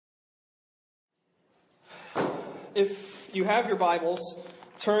If you have your Bibles,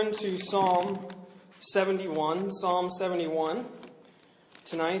 turn to Psalm 71. Psalm 71.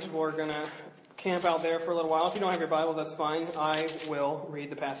 Tonight we're going to camp out there for a little while. If you don't have your Bibles, that's fine. I will read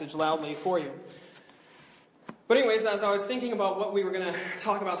the passage loudly for you. But anyways, as I was thinking about what we were going to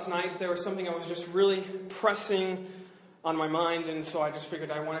talk about tonight, there was something I was just really pressing on my mind, and so I just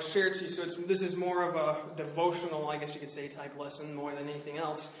figured I want to share it to you. So this is more of a devotional, I guess you could say, type lesson more than anything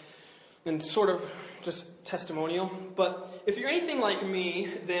else. And sort of just testimonial. But if you're anything like me,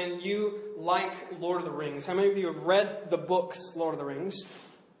 then you like Lord of the Rings. How many of you have read the books Lord of the Rings?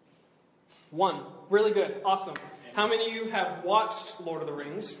 One. Really good. Awesome. How many of you have watched Lord of the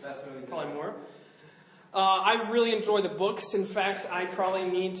Rings? That's really probably more. I really enjoy the books. In fact, I probably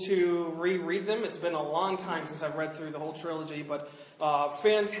need to reread them. It's been a long time since I've read through the whole trilogy, but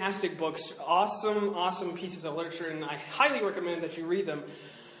fantastic books. Awesome pieces of literature, and I highly recommend that you read them.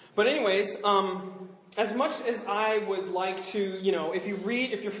 But anyways, as much as I would like to,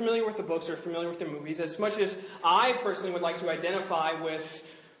 if you're familiar with the books or familiar with the movies, as much as I personally would like to identify with,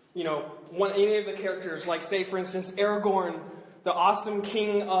 any of the characters, like say, for instance, Aragorn, the awesome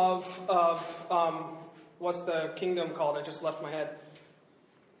king of what's the kingdom called? I just left my head.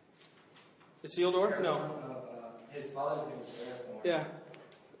 Isildur? No. His father's name is Aragorn. Yeah.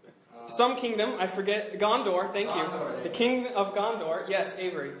 Some kingdom, I forget. Gondor, thank you. The king of Gondor. Yes,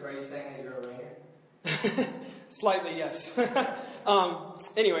 Avery. So are you saying that you're a ringer? Slightly, yes.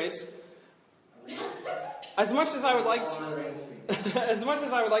 Anyways, as much as I would like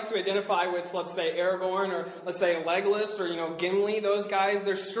to identify with, let's say, Aragorn, or let's say Legolas, or Gimli, those guys,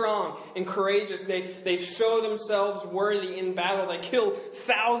 they're strong and courageous. They show themselves worthy in battle. They kill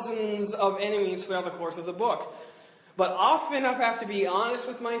thousands of enemies throughout the course of the book. But often, if I have to be honest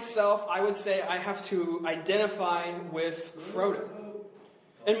with myself, I would say I have to identify with Frodo.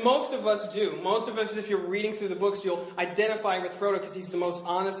 And most of us do. Most of us, if you're reading through the books, you'll identify with Frodo because he's the most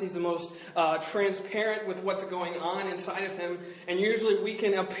honest, he's the most transparent with what's going on inside of him. And usually we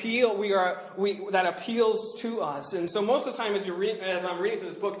can appeal, that appeals to us. And so most of the time as I'm reading through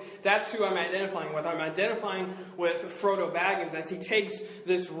this book, that's who I'm identifying with. I'm identifying with Frodo Baggins as he takes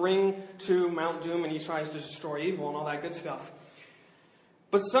this ring to Mount Doom and he tries to destroy evil and all that good stuff.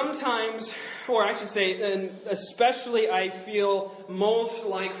 But sometimes, or I should say, and especially I feel most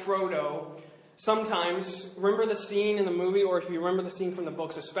like Frodo, sometimes, remember the scene in the movie, or if you remember the scene from the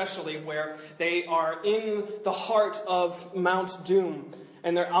books especially, where they are in the heart of Mount Doom,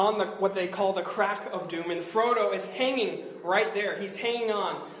 and they're on what they call the crack of doom, and Frodo is hanging right there. He's hanging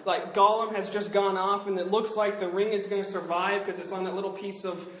on. Like Gollum has just gone off, and it looks like the ring is going to survive because it's on that little piece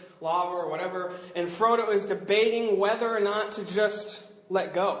of lava or whatever, and Frodo is debating whether or not to just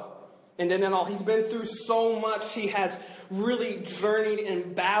let go. And then he's been through so much. He has really journeyed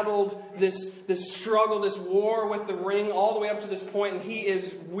and battled this struggle, this war with the ring all the way up to this point, and he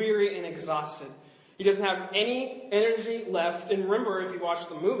is weary and exhausted. He doesn't have any energy left. And remember, if you watch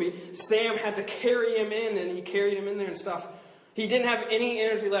the movie, Sam had to carry him in, and he carried him in there and stuff. He didn't have any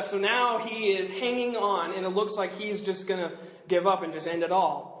energy left. So now he is hanging on, and it looks like he's just going to give up and just end it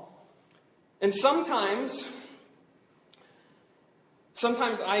all. And sometimes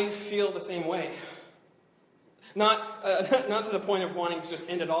I feel the same way. Not to the point of wanting to just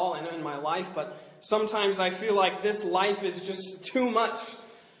end it all in my life, but sometimes I feel like this life is just too much.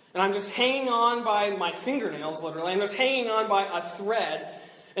 And I'm just hanging on by my fingernails, literally. I'm just hanging on by a thread.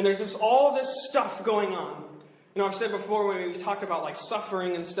 And there's just all this stuff going on. I've said before when we've talked about like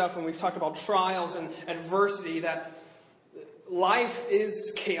suffering and stuff, and we've talked about trials and adversity, that life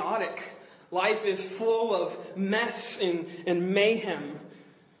is chaotic. Life is full of mess and mayhem.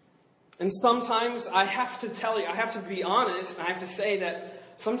 And sometimes I have to tell you, I have to be honest, and I have to say that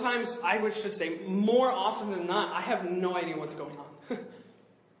sometimes, should say more often than not, I have no idea what's going on.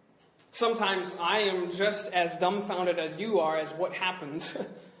 Sometimes I am just as dumbfounded as you are as what happens.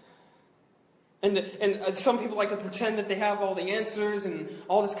 And some people like to pretend that they have all the answers and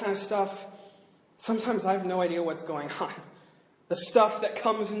all this kind of stuff. Sometimes I have no idea what's going on. The stuff that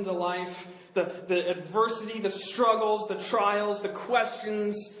comes into life, the adversity, the struggles, the trials, the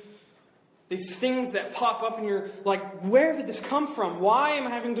questions, these things that pop up and you're like, where did this come from? Why am I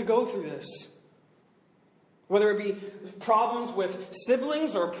having to go through this? Whether it be problems with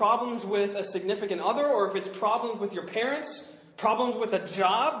siblings or problems with a significant other, or if it's problems with your parents, problems with a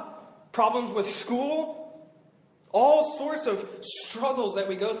job, problems with school, all sorts of struggles that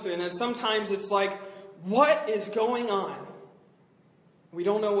we go through. And then sometimes it's like, what is going on? We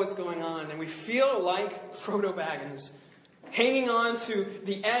don't know what's going on, and we feel like Frodo Baggins, hanging on to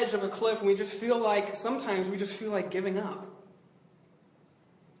the edge of a cliff, and sometimes we just feel like giving up.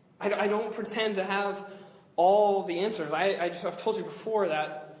 I don't pretend to have all the answers. I've told you before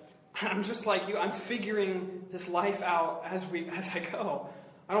that I'm just like you. I'm figuring this life out as I go.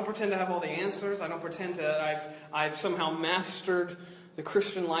 I don't pretend to have all the answers. I don't pretend that I've somehow mastered the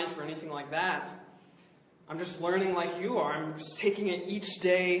Christian life or anything like that. I'm just learning like you are. I'm just taking it each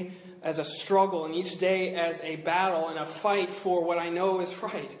day as a struggle and each day as a battle and a fight for what I know is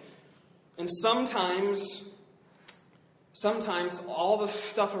right. And sometimes all the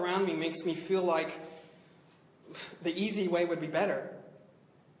stuff around me makes me feel like the easy way would be better.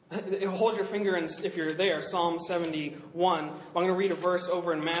 Hold your finger, and if you're there, Psalm 71. I'm going to read a verse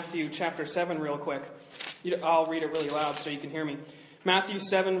over in Matthew chapter 7 real quick. I'll read it really loud so you can hear me. Matthew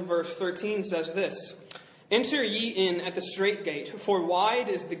 7 verse 13 says this: "Enter ye in at the strait gate, for wide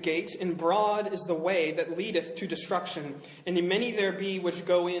is the gate, and broad is the way that leadeth to destruction, and many there be which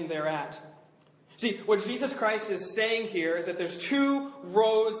go in thereat." See, what Jesus Christ is saying here is that there's two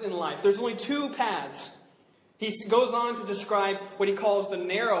roads in life. There's only two paths. He goes on to describe what he calls the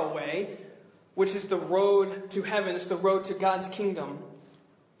narrow way, which is the road to heaven. It's the road to God's kingdom.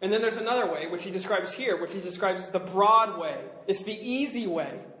 And then there's another way, which he describes here, which he describes as the broad way. It's the easy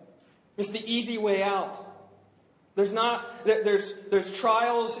way. It's the easy way out. There's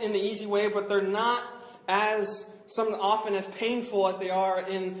trials in the easy way, but they're not as often as painful as they are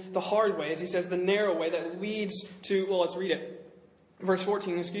in the hard way. As he says, the narrow way that leads to, well, let's read it. Verse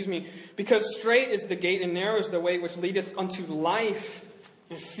 14, "Because strait is the gate and narrow is the way which leadeth unto life,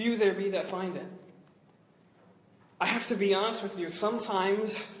 and few there be that find it." I have to be honest with you,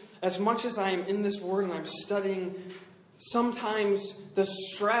 sometimes, as much as I am in this word and I'm studying, sometimes the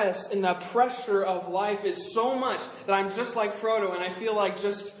stress and the pressure of life is so much that I'm just like Frodo and I feel like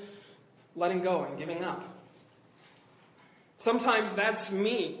just letting go and giving up. Sometimes that's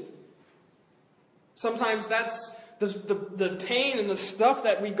me. Sometimes that's the pain and the stuff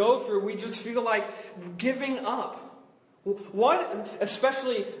that we go through. We just feel like giving up.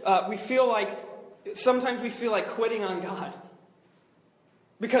 Especially, sometimes we feel like quitting on God.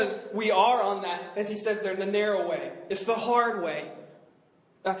 Because we are on that, as he says there, the narrow way. It's the hard way.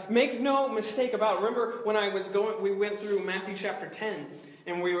 Make no mistake about it. Remember when we went through Matthew chapter 10,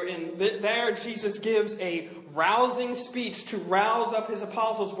 and we were there Jesus gives a rousing speech to rouse up his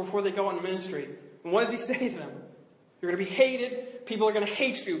apostles before they go on ministry. And what does he say to them? You're going to be hated. People are going to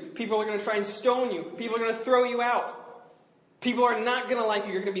hate you. People are going to try and stone you. People are going to throw you out. People are not going to like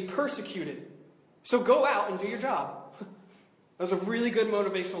you. You're going to be persecuted. So go out and do your job. That was a really good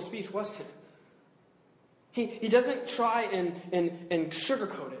motivational speech, wasn't it? He doesn't try and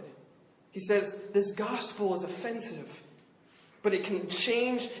sugarcoat it. He says this gospel is offensive, but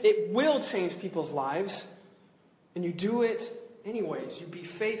it will change people's lives. And you do it anyways. You be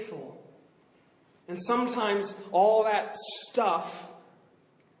faithful. And sometimes all that stuff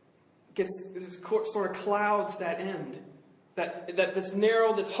sort of clouds that end. That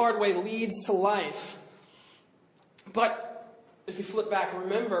this hard way leads to life. But if you flip back,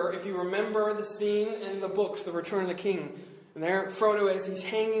 if you remember the scene in the books, The Return of the King, and there Frodo, as he's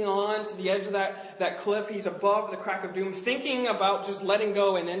hanging on to the edge of that cliff, he's above the crack of doom, thinking about just letting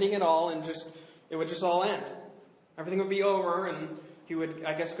go and ending it all, and it would just all end. Everything would be over, and he would,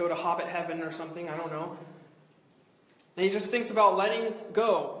 I guess, go to Hobbit heaven or something, I don't know. And he just thinks about letting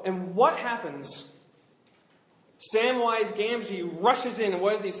go. And what happens? Samwise Gamgee rushes in, and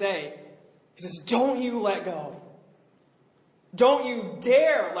what does he say? He says, "Don't you let go. Don't you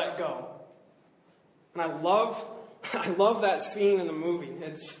dare let go." And I love that scene in the movie.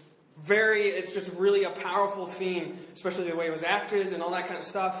 It's just really a powerful scene, especially the way it was acted and all that kind of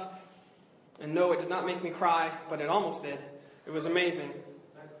stuff. And no, it did not make me cry, but it almost did. It was amazing.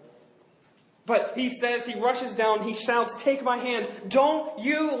 But he rushes down, he shouts, "Take my hand, don't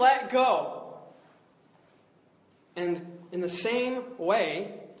you let go." And in the same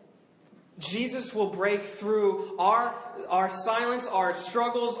way, Jesus will break through our silence, our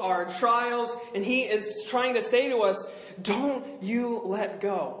struggles, our trials, and he is trying to say to us, don't you let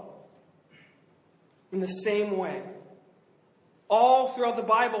go. In the same way. All throughout the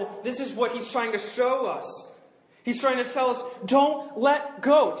Bible, this is what he's trying to show us. He's trying to tell us, don't let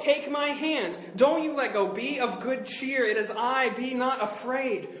go. Take my hand. Don't you let go. Be of good cheer. It is I. Be not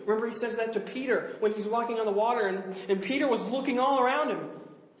afraid. Remember he says that to Peter when he's walking on the water, and Peter was looking all around him.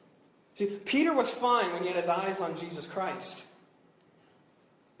 See, Peter was fine when he had his eyes on Jesus Christ.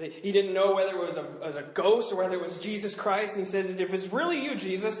 He didn't know whether it was a ghost or whether it was Jesus Christ. And he says, if it's really you,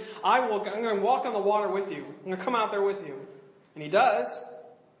 Jesus, I'm going to walk on the water with you. I'm going to come out there with you. And he does.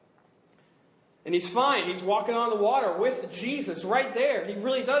 And he's fine. He's walking on the water with Jesus right there. He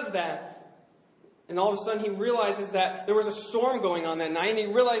really does that. And all of a sudden he realizes that there was a storm going on that night, and he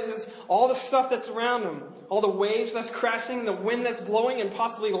realizes all the stuff that's around him. All the waves that's crashing, the wind that's blowing, and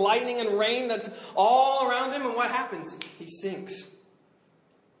possibly lightning and rain that's all around him. And what happens? He sinks.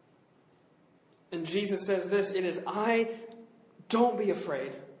 And Jesus says this, it is I, don't be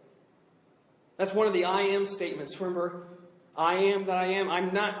afraid. That's one of the I am statements. Remember, I am that I am.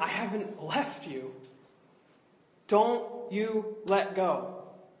 I'm not, I haven't left you. Don't you let go.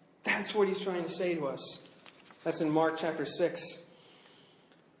 That's what he's trying to say to us. That's in Mark chapter 6.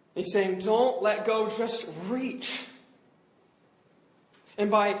 He's saying, don't let go, just reach. And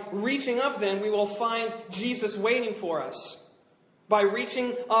by reaching up then, we will find Jesus waiting for us. By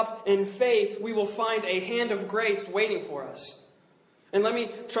reaching up in faith, we will find a hand of grace waiting for us. And let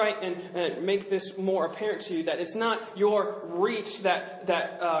me try and make this more apparent to you, that it's not your reach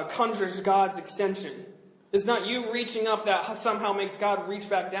that conjures God's extension. It's not you reaching up that somehow makes God reach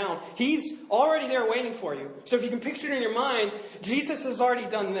back down. He's already there waiting for you. So if you can picture it in your mind, Jesus has already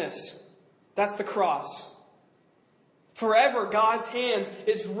done this. That's the cross. Forever, God's hand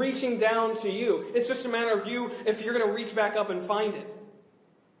is reaching down to you. It's just a matter of you, if you're going to reach back up and find it.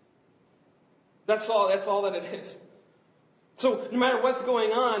 That's all that it is. So no matter what's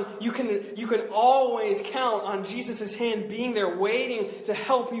going on, you can always count on Jesus' hand being there waiting to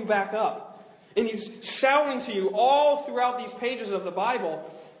help you back up. And he's shouting to you all throughout these pages of the Bible,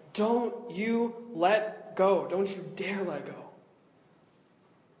 don't you let go. Don't you dare let go.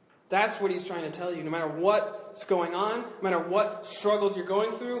 That's what he's trying to tell you. No matter what's going on, no matter what struggles you're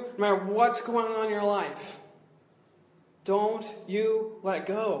going through, no matter what's going on in your life, don't you let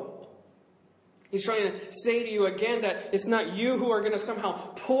go. He's trying to say to you again that it's not you who are going to somehow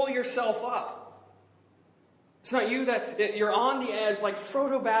pull yourself up. It's not you that you're on the edge like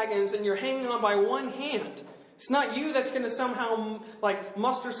Frodo Baggins and you're hanging on by one hand. It's not you that's going to somehow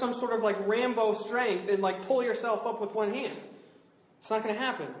muster some sort of Rambo strength and pull yourself up with one hand. It's not going to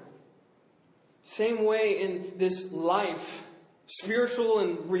happen. Same way in this life, spiritual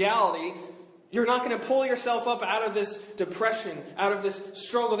and reality, you're not going to pull yourself up out of this depression, out of this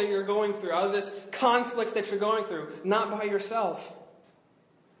struggle that you're going through, out of this conflict that you're going through, not by yourself.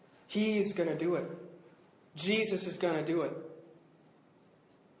 He's going to do it. Jesus is going to do it.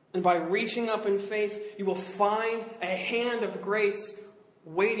 And by reaching up in faith, you will find a hand of grace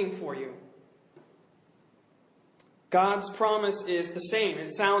waiting for you. God's promise is the same.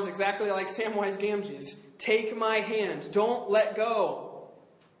 It sounds exactly like Samwise Gamgee's. Take my hand. Don't let go.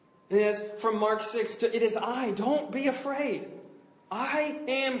 And as from Mark 6, it is I. Don't be afraid. I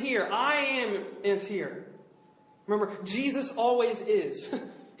am here. I am is here. Remember, Jesus always is.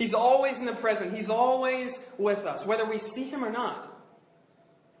 He's always in the present. He's always with us, whether we see him or not.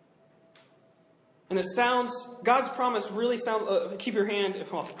 And it sounds, God's promise really sounds, keep your hand,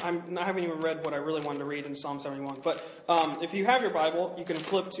 well, I haven't even read what I really wanted to read in Psalm 71. But if you have your Bible, you can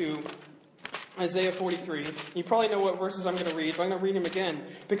flip to Isaiah 43. You probably know what verses I'm going to read, but I'm going to read them again.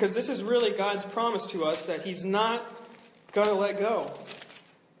 Because this is really God's promise to us that he's not going to let go.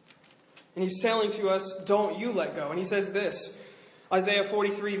 And he's telling to us, don't you let go. And he says this, Isaiah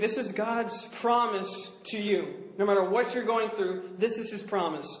 43, this is God's promise to you. No matter what you're going through, this is his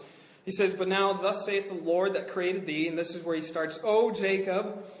promise. He says, but now thus saith the Lord that created thee, and this is where he starts, O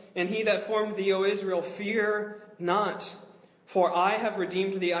Jacob, and he that formed thee, O Israel, fear not. For I have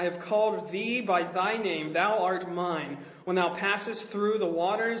redeemed thee, I have called thee by thy name, thou art mine. When thou passest through the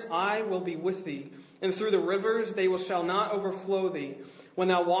waters, I will be with thee. And through the rivers, they shall not overflow thee. When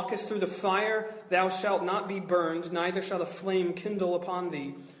thou walkest through the fire, thou shalt not be burned, neither shall the flame kindle upon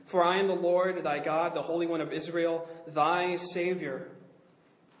thee. For I am the Lord thy God, the Holy One of Israel, thy Savior.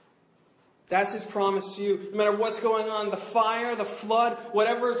 That's his promise to you. No matter what's going on, the fire, the flood,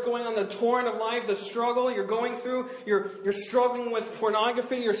 whatever is going on, the torrent of life, the struggle you're going through, you're struggling with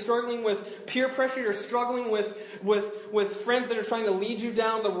pornography, you're struggling with peer pressure, you're struggling with friends that are trying to lead you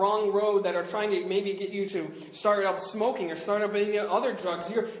down the wrong road, that are trying to maybe get you to start up smoking or start up maybe other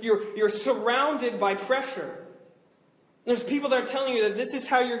drugs. You're surrounded by pressure. There's people that are telling you that this is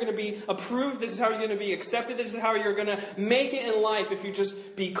how you're going to be approved, this is how you're going to be accepted, this is how you're going to make it in life if you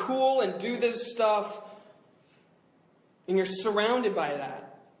just be cool and do this stuff. And you're surrounded by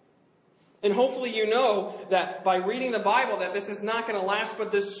that. And hopefully you know that by reading the Bible that this is not going to last,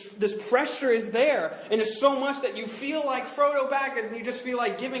 but this pressure is there. And it's so much that you feel like Frodo Baggins and you just feel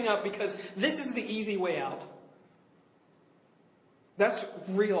like giving up because this is the easy way out. That's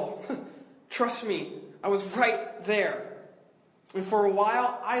real. Trust me, I was right there. And for a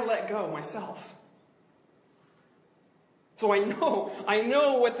while, I let go myself. So I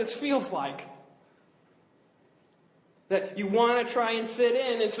know what this feels like. That you want to try and fit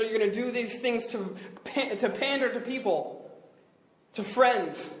in, and so you're going to do these things to pander to people, to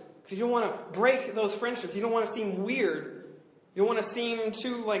friends. Because you don't want to break those friendships. You don't want to seem weird. You don't want to seem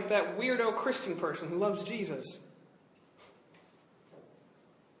too like that weirdo Christian person who loves Jesus.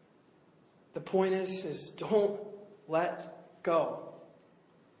 The point is don't let go.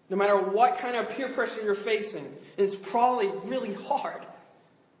 No matter what kind of peer pressure you're facing, and it's probably really hard.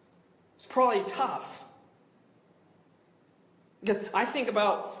 It's probably tough. I think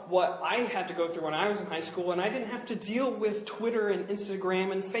about what I had to go through when I was in high school, and I didn't have to deal with Twitter and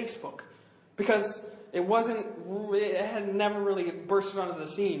Instagram and Facebook because it had never really bursted onto the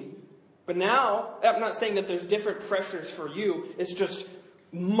scene. But now, I'm not saying that there's different pressures for you, it's just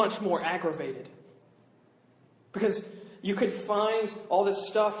much more aggravated. Because you could find all this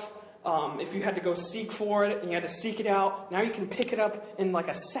stuff if you had to go seek for it and you had to seek it out. Now you can pick it up in like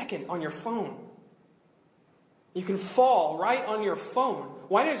a second on your phone. You can fall right on your phone.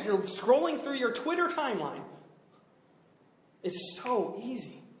 Why? Because you're scrolling through your Twitter timeline. It's so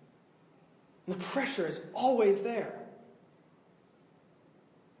easy. And the pressure is always there.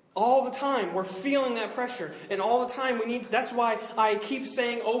 All the time, we're feeling that pressure. And all the time, that's why I keep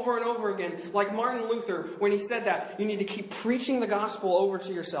saying over and over again, like Martin Luther, when he said that, you need to keep preaching the gospel over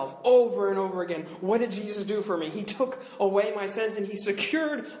to yourself, over and over again. What did Jesus do for me? He took away my sins and He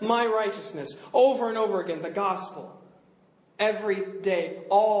secured my righteousness. Over and over again, the gospel. Every day,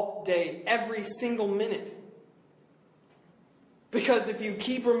 all day, every single minute. Because if you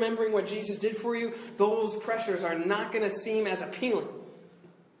keep remembering what Jesus did for you, those pressures are not going to seem as appealing.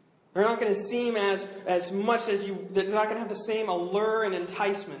 They're not going to seem as much as they're not going to have the same allure and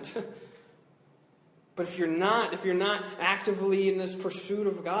enticement. But if you're not actively in this pursuit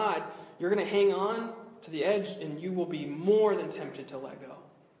of God, you're going to hang on to the edge and you will be more than tempted to let go.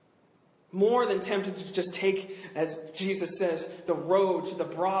 More than tempted to just take, as Jesus says, the road to the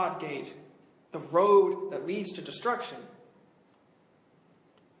broad gate. The road that leads to destruction.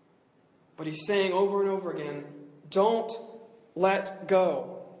 But He's saying over and over again, don't let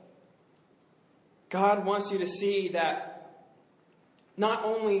go. God wants you to see that not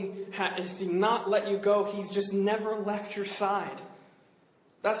only has He not let you go, He's just never left your side.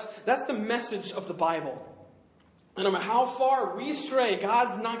 That's the message of the Bible. And no matter how far we stray,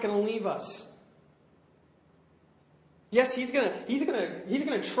 God's not going to leave us. Yes, He's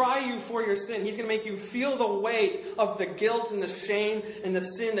gonna try you for your sin. He's going to make you feel the weight of the guilt and the shame and the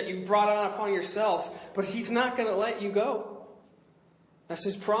sin that you've brought on upon yourself. But He's not going to let you go. That's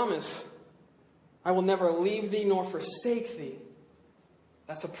His promise. I will never leave thee nor forsake thee.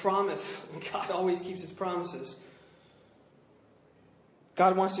 That's a promise. God always keeps His promises.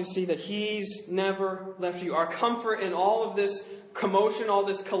 God wants you to see that He's never left you. Our comfort in all of this commotion, all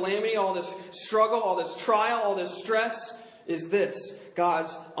this calamity, all this struggle, all this trial, all this stress is this: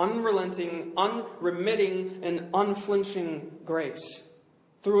 God's unrelenting, unremitting, and unflinching grace.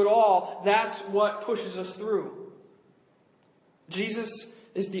 Through it all, that's what pushes us through. Jesus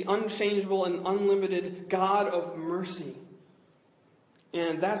is the unchangeable and unlimited God of mercy.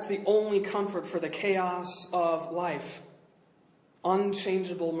 And that's the only comfort for the chaos of life.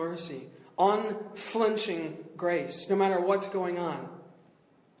 Unchangeable mercy. Unflinching grace. No matter what's going on.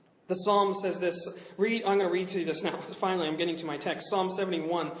 The Psalm says this. I'm going to read to you this now. Finally, I'm getting to my text. Psalm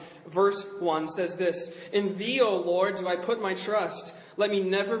 71, verse 1 says this. In Thee, O Lord, do I put my trust. Let me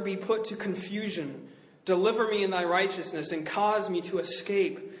never be put to confusion. Deliver me in Thy righteousness, and cause me to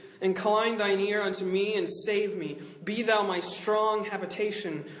escape. Incline Thine ear unto me, and save me. Be Thou my strong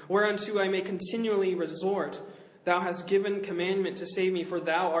habitation, whereunto I may continually resort. Thou hast given commandment to save me, for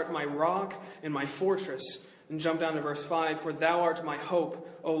Thou art my rock and my fortress. And jump down to verse 5. For Thou art my hope,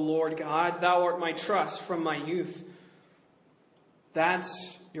 O Lord God. Thou art my trust from my youth.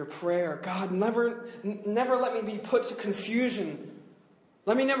 That's your prayer. God, never let me be put to confusion.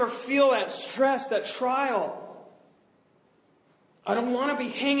 Let me never feel that stress, that trial. I don't want to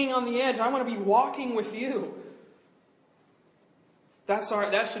be hanging on the edge. I want to be walking with You.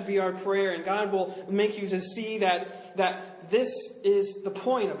 That should be our prayer. And God will make you to see that this is the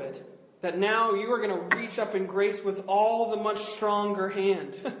point of it. That now you are going to reach up in grace with all the much stronger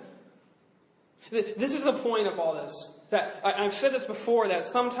hand. This is the point of all this. That I've said this before, that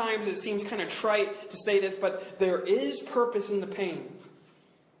sometimes it seems kind of trite to say this, but there is purpose in the pain.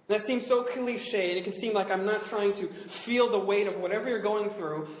 That seems so cliche, and it can seem like I'm not trying to feel the weight of whatever you're going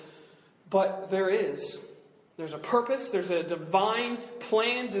through, but there is. There's a purpose, there's a divine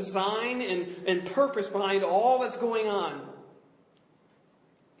plan, design, and purpose behind all that's going on.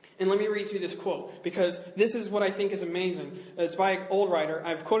 And let me read through this quote, because this is what I think is amazing. It's by an old writer.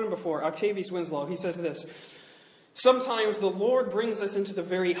 I've quoted him before, Octavius Winslow. He says this. Sometimes the Lord brings us into the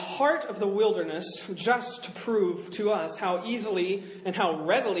very heart of the wilderness just to prove to us how easily and how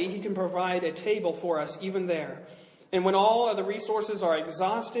readily He can provide a table for us even there. And when all other resources are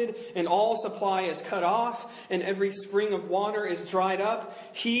exhausted and all supply is cut off and every spring of water is dried up,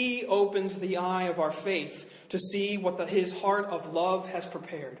 He opens the eye of our faith to see what His heart of love has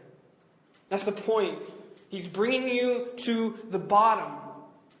prepared. That's the point. He's bringing you to the bottom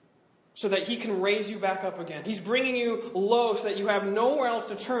so that He can raise you back up again. He's bringing you low so that you have nowhere else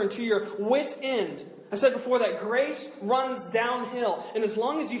to turn, to your wit's end. I said before that grace runs downhill. And as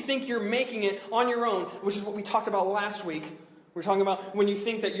long as you think you're making it on your own, which is what we talked about last week, we're talking about when you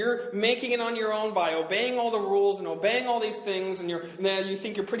think that you're making it on your own by obeying all the rules and obeying all these things, and you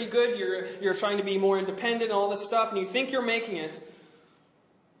think you're pretty good, you're trying to be more independent and all this stuff, and you think you're making it,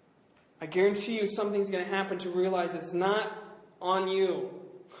 I guarantee you something's going to happen to realize it's not on you.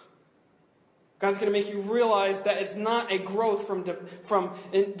 God's going to make you realize that it's not a growth from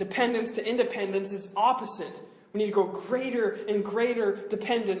dependence to independence. It's opposite. We need to grow greater and greater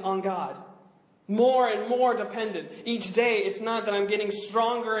dependent on God. More and more dependent. Each day, it's not that I'm getting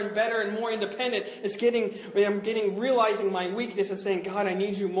stronger and better and more independent. I'm realizing my weakness and saying, God, I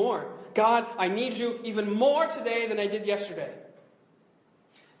need you more. God, I need you even more today than I did yesterday.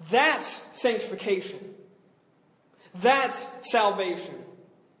 That's sanctification. That's salvation.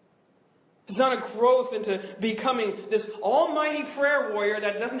 It's not a growth into becoming this almighty prayer warrior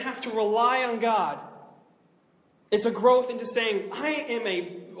that doesn't have to rely on God. It's a growth into saying, I am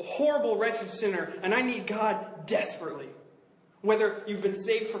a horrible, wretched sinner, and I need God desperately. Whether you've been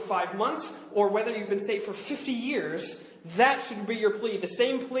saved for 5 months or whether you've been saved for 50 years, that should be your plea. The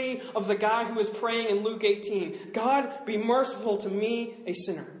same plea of the guy who was praying in Luke 18. God, be merciful to me, a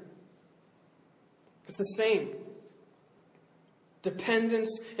sinner. It's the same.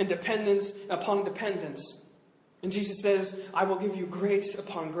 Dependence and dependence upon dependence. And Jesus says, I will give you grace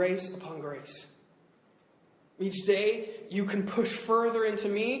upon grace upon grace. Each day, you can push further into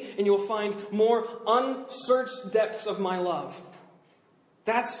me, and you'll find more unsearched depths of my love.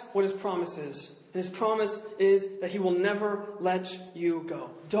 That's what His promise is. And His promise is that He will never let you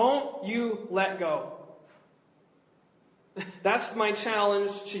go. Don't you let go. That's my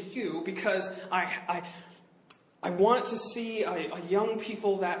challenge to you, because I want to see a young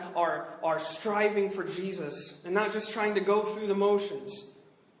people that are striving for Jesus and not just trying to go through the motions.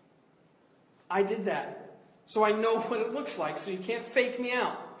 I did that. So I know what it looks like, so you can't fake me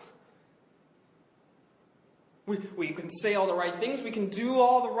out. We can say all the right things, we can do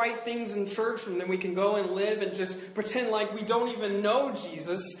all the right things in church, and then we can go and live and just pretend like we don't even know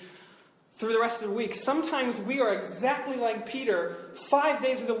Jesus through the rest of the week. Sometimes we are exactly like Peter 5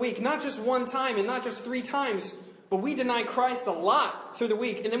 days of the week, not just one time and not just 3 times, but we deny Christ a lot through the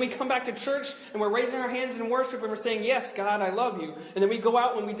week. And then we come back to church and we're raising our hands in worship and we're saying, yes, God, I love you. And then we go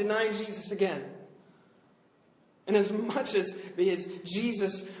out when we deny Jesus again. And as much as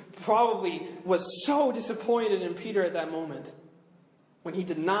Jesus probably was so disappointed in Peter at that moment, when he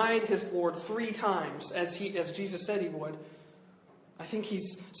denied his Lord 3 times, as Jesus said he would, I think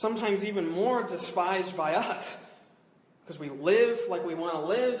he's sometimes even more despised by us. Because we live like we want to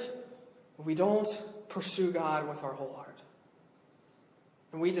live, but we don't pursue God with our whole heart.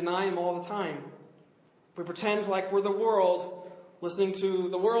 And we deny Him all the time. We pretend like we're the world, listening to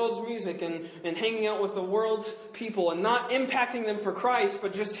the world's music and hanging out with the world's people and not impacting them for Christ,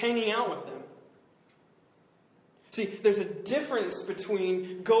 but just hanging out with them. See, there's a difference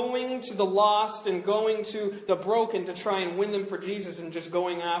between going to the lost and going to the broken to try and win them for Jesus and just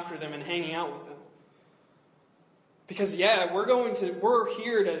going after them and hanging out with them. Because, we're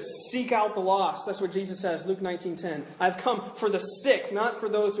here to seek out the lost. That's what Jesus says, Luke 19:10. I've come for the sick, not for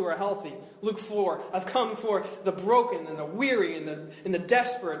those who are healthy. Luke 4, I've come for the broken and the weary and the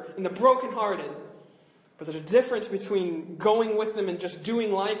desperate and the brokenhearted. But there's a difference between going with them and just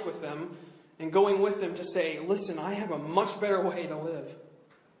doing life with them and going with them to say, listen, I have a much better way to live.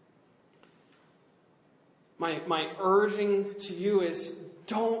 My urging to you is,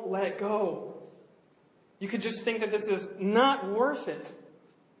 don't let go. You could just think that this is not worth it.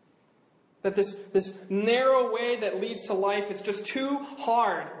 That this narrow way that leads to life is just too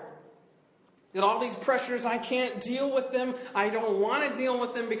hard. That all these pressures, I can't deal with them. I don't want to deal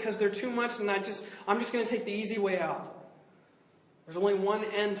with them because they're too much, and I'm just going to take the easy way out. There's only one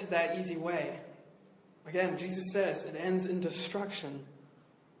end to that easy way. Again, Jesus says it ends in destruction.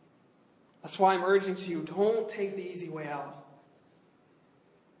 That's why I'm urging to you, don't take the easy way out.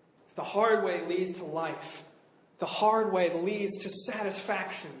 The hard way leads to life. The hard way leads to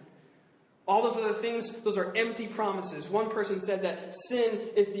satisfaction. All those other things, those are empty promises. One person said that sin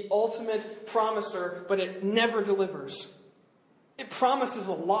is the ultimate promiser, but it never delivers. It promises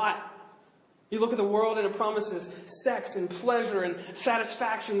a lot. You look at the world and it promises sex and pleasure and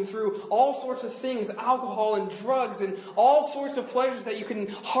satisfaction through all sorts of things, alcohol and drugs and all sorts of pleasures that you can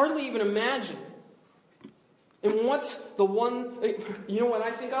hardly even imagine. And what's the one, you know what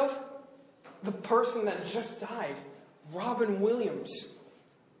I think of? The person that just died, Robin Williams.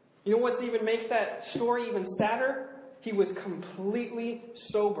 You know what's even makes that story even sadder? He was completely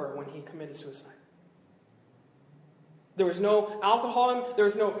sober when he committed suicide. There was no alcohol in him. There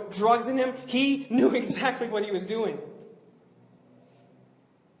was no drugs in him. He knew exactly what he was doing.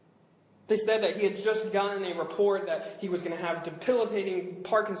 They said that he had just gotten a report that he was going to have debilitating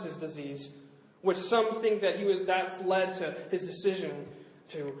Parkinson's disease, which some think that that's led to his decision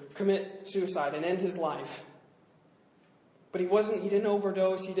to commit suicide and end his life. But he didn't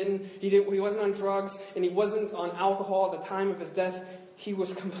overdose, he wasn't on drugs, and he wasn't on alcohol at the time of his death. He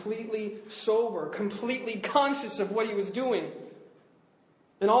was completely sober, completely conscious of what he was doing.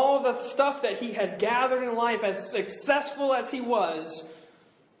 And all the stuff that he had gathered in life, as successful as he was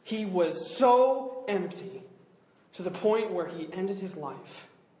so empty to the point where he ended his life.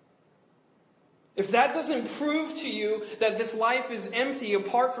 If that doesn't prove to you that this life is empty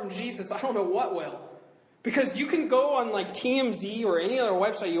apart from Jesus, I don't know what will. Because you can go on like TMZ or any other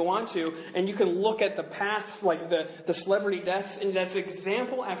website you want to, and you can look at the past, like the celebrity deaths, and that's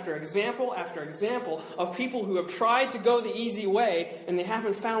example after example after example of people who have tried to go the easy way, and they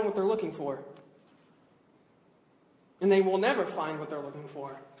haven't found what they're looking for. And they will never find what they're looking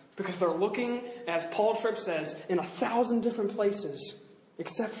for. Because they're looking, as Paul Tripp says, in 1,000 different places,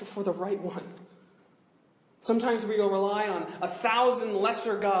 except for the right one. Sometimes we will rely on 1,000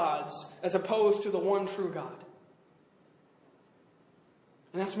 lesser gods as opposed to the one true God.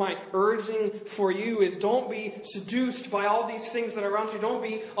 And that's my urging for you is don't be seduced by all these things that are around you. Don't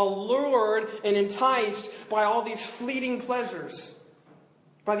be allured and enticed by all these fleeting pleasures.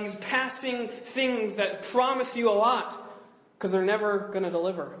 By these passing things that promise you a lot. Because they're never going to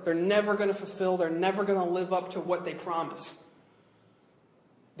deliver. They're never going to fulfill. They're never going to live up to what they promise.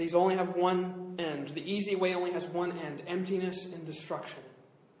 These only have one end. The easy way only has one end. Emptiness and destruction.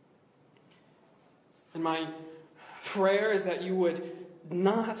 And my prayer is that you would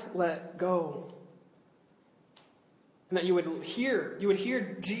not let go. And that you would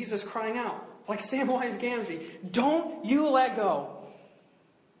hear Jesus crying out. Like Samwise Gamgee. Don't you let go.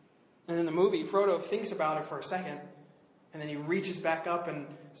 And in the movie, Frodo thinks about it for a second. And then he reaches back up and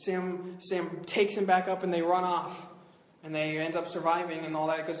Sam takes him back up and they run off. And they end up surviving and all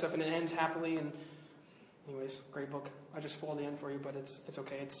that good stuff, and it ends happily. And anyways, great book. I just spoiled the end for you, but it's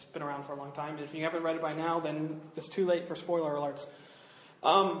okay. It's been around for a long time. If you haven't read it by now, then it's too late for spoiler alerts.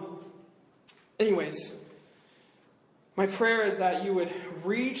 Anyways, my prayer is that you would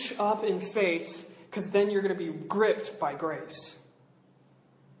reach up in faith, because then you're going to be gripped by grace.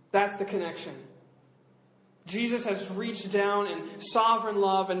 That's the connection. Jesus has reached down in sovereign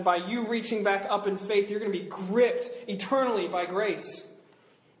love, and by you reaching back up in faith, you're going to be gripped eternally by grace.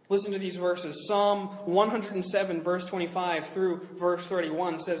 Listen to these verses. Psalm 107, verse 25 through verse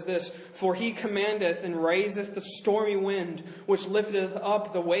 31 says this, "For he commandeth and raiseth the stormy wind, which lifteth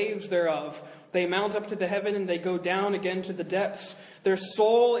up the waves thereof. They mount up to the heaven, and they go down again to the depths. Their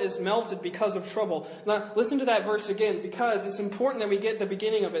soul is melted because of trouble." Now, listen to that verse again, because it's important that we get the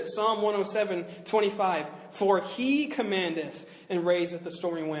beginning of it. Psalm 107, 25. "For he commandeth and raiseth the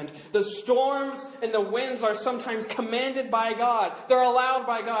stormy wind." The storms and the winds are sometimes commanded by God. They're allowed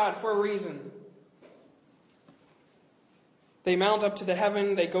by God for a reason. They mount up to the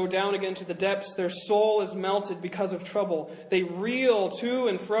heaven, they go down again to the depths. Their soul is melted because of trouble. They reel to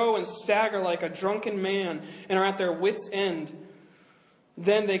and fro and stagger like a drunken man and are at their wits' end.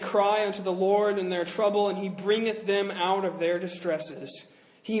 Then they cry unto the Lord in their trouble, and he bringeth them out of their distresses.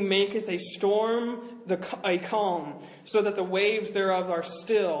 He maketh a storm a calm, so that the waves thereof are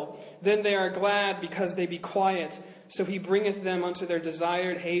still. Then they are glad because they be quiet. So he bringeth them unto their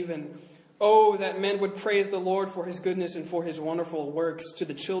desired haven. Oh, that men would praise the Lord for his goodness and for his wonderful works to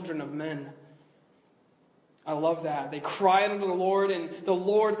the children of men. I love that. They cry unto the Lord, and the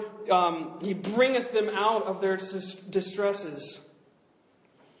Lord, he bringeth them out of their distresses.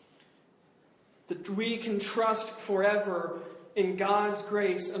 That we can trust forever in God's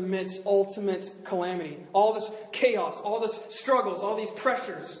grace amidst ultimate calamity. All this chaos, all this struggles, all these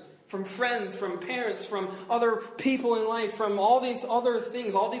pressures. From friends, from parents, from other people in life, from all these other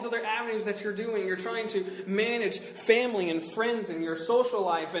things, all these other avenues that you're doing. You're trying to manage family and friends and your social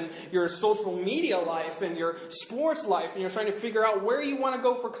life and your social media life and your sports life. And you're trying to figure out where you want to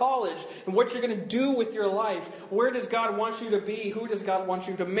go for college and what you're going to do with your life. Where does God want you to be? Who does God want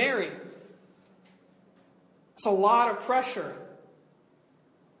you to marry? It's a lot of pressure.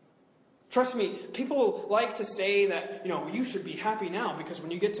 Trust me, people like to say that, you should be happy now because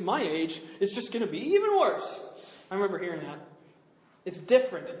when you get to my age, it's just going to be even worse. I remember hearing that. It's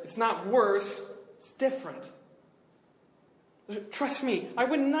different. It's not worse. It's different. Trust me, I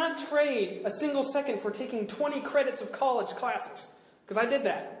would not trade a single second for taking 20 credits of college classes because I did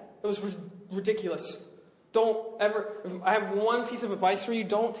that. It was ridiculous. Don't ever, I have one piece of advice for you.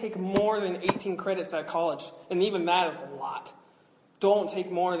 Don't take more than 18 credits at college. And even that is a lot. Don't take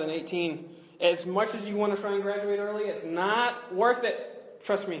more than 18. As much as you want to try and graduate early, it's not worth it.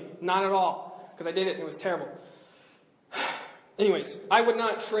 Trust me, not at all. Because I did it and it was terrible. Anyways, I would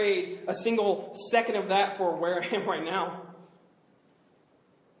not trade a single second of that for where I am right now.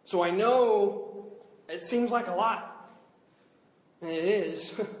 So I know it seems like a lot. And it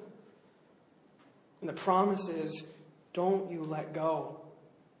is. And the promise is, don't you let go.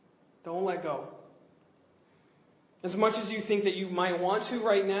 Don't let go. As much as you think that you might want to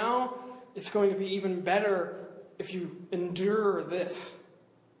right now, it's going to be even better if you endure this.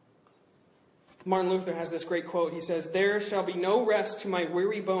 Martin Luther has this great quote. He says, "There shall be no rest to my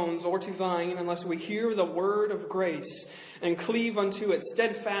weary bones or to thine unless we hear the word of grace and cleave unto it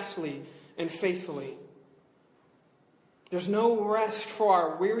steadfastly and faithfully." There's no rest for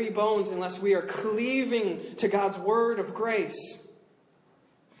our weary bones unless we are cleaving to God's word of grace.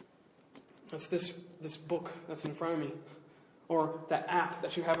 That's this book that's in front of me. Or that app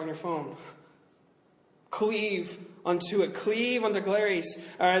that you have on your phone. Cleave unto it. Cleave unto grace.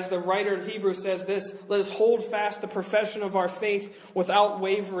 As the writer of Hebrews says this, "Let us hold fast the profession of our faith without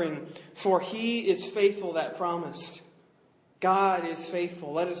wavering, for he is faithful that promised." God is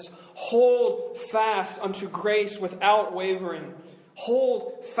faithful. Let us hold fast unto grace without wavering.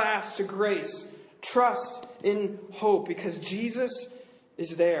 Hold fast to grace. Trust in hope because Jesus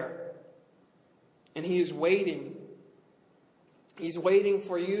is there. And he is waiting. He's waiting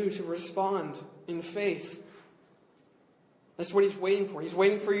for you to respond in faith. That's what he's waiting for. He's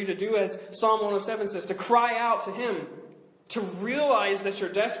waiting for you to do as Psalm 107 says, to cry out to him, to realize that you're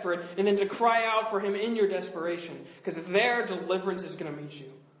desperate, and then to cry out for him in your desperation. Because their deliverance is going to meet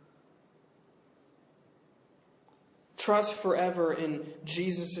you. Trust forever in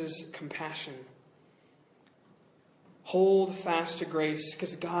Jesus' compassion. Hold fast to grace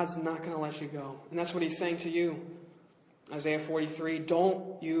because God's not going to let you go. And that's what he's saying to you. Isaiah 43,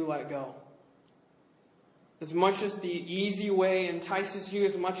 don't you let go. As much as the easy way entices you,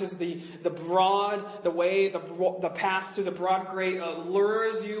 as much as the path to the broad gate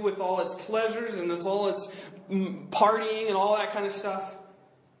allures you with all its pleasures and with all its partying and all that kind of stuff,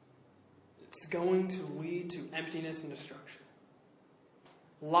 it's going to lead to emptiness and destruction.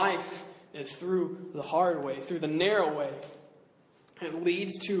 Life is through the hard way, through the narrow way. It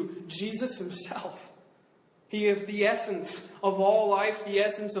leads to Jesus himself. He is the essence of all life, the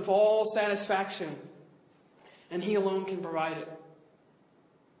essence of all satisfaction. And he alone can provide it.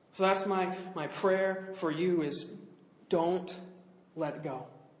 So that's my prayer for you is don't let go.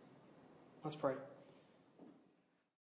 Let's pray.